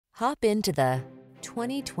Hop into the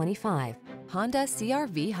 2025 Honda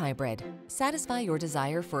CR-V Hybrid. Satisfy your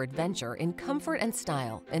desire for adventure in comfort and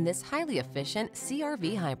style in this highly efficient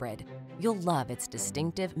CR-V Hybrid. You'll love its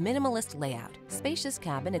distinctive minimalist layout, spacious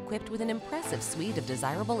cabin equipped with an impressive suite of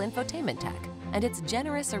desirable infotainment tech, and its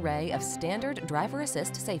generous array of standard driver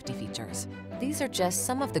assist safety features. These are just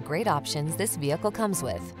some of the great options this vehicle comes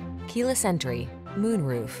with: keyless entry,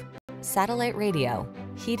 moonroof, satellite radio,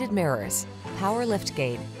 heated mirrors, power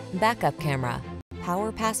liftgate, backup camera,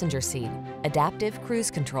 power passenger seat, adaptive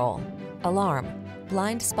cruise control, alarm,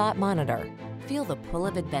 blind spot monitor. Feel the pull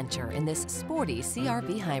of adventure in this sporty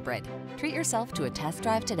CR-V Hybrid. Treat yourself to a test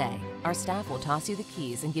drive today. Our staff will toss you the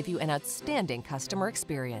keys and give you an outstanding customer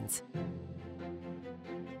experience.